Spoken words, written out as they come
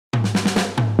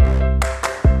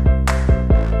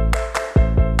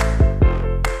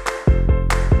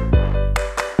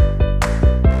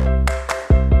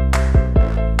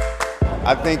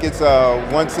I think it's a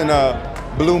once in a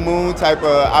blue moon type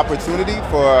of opportunity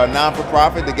for a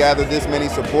non-for-profit to gather this many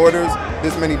supporters,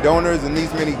 this many donors, and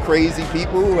these many crazy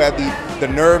people who have the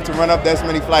nerve to run up this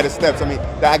many flight of steps. I mean,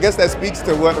 I guess that speaks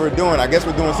to what we're doing. I guess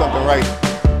we're doing something right.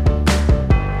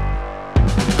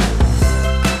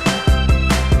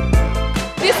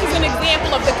 This is an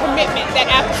example of the commitment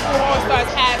that After School All-Stars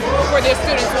has for their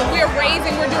students. When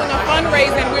we're doing a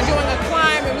fundraising, we're doing a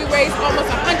climb, and we raised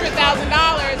almost $100,000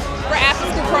 for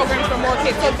after-school programs for more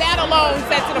kids. So that alone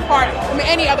sets it apart from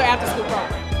any other after-school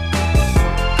program.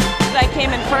 I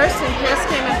came in first, and Chris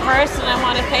came in first, and I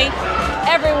want to thank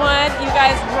everyone. You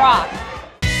guys rock.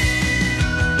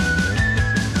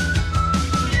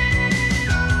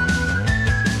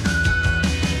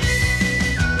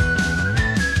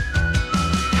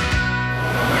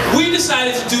 We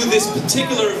decided to do this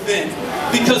particular event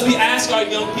because we ask our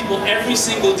young people every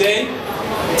single day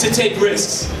to take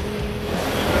risks.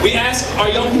 We ask our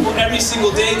young people every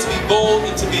single day to be bold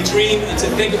and to be dream and to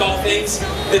think about things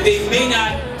that they may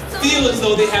not feel as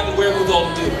though they have the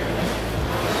wherewithal to do.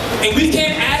 And we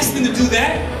can't ask them to do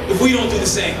that if we don't do the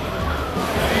same.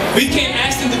 We can't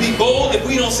ask them to be bold if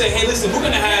we don't say, hey, listen, we're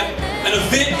going to have an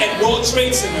event at World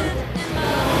Trade Center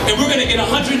and we're going to get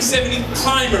 170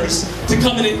 climbers to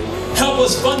come in and help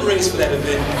us fundraise for that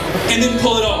event and then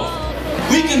pull it off.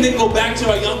 We can then go back to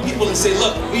our young people and say,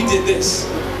 look, we did this.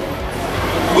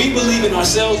 We believe in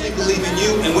ourselves, we believe in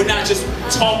you, and we're not just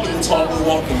talking the talk, we're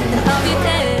walking the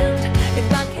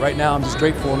walk. Right now I'm just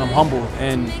grateful and I'm humbled,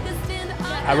 and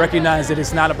I recognize that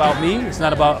it's not about me, it's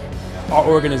not about our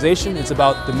organization, it's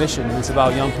about the mission, and it's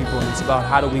about young people, and it's about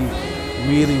how do we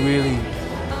really, really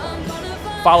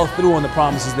follow through on the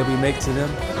promises that we make to them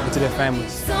and to their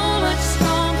families.